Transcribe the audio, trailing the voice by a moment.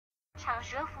长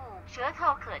舌妇，舌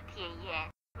头可舔盐。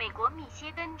美国密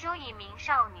歇根州一名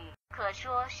少女，可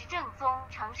说是正宗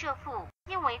长舌妇，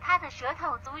因为她的舌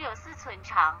头足有4寸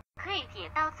长，可以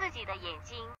舔到自己的眼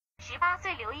睛。18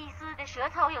岁刘易斯的舌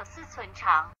头有4寸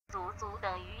长，足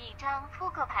等于一张扑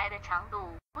克牌的长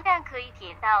度，不但可以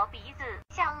舔到鼻子、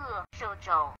下颚、手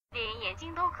肘，连眼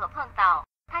睛都可碰到。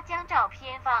他将照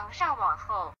片放上网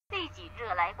后，立即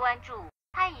热来关注。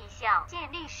他已向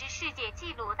健力士世界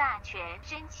纪录大全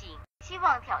申请，希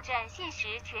望挑战现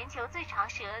时全球最长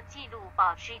舌纪录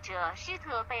保持者施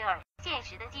特贝尔，现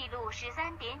时的纪录是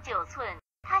3.9寸。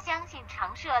他相信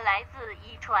长舌来自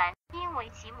遗传，因为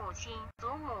其母亲、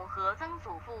祖母和曾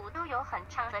祖父都有很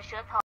长的舌头。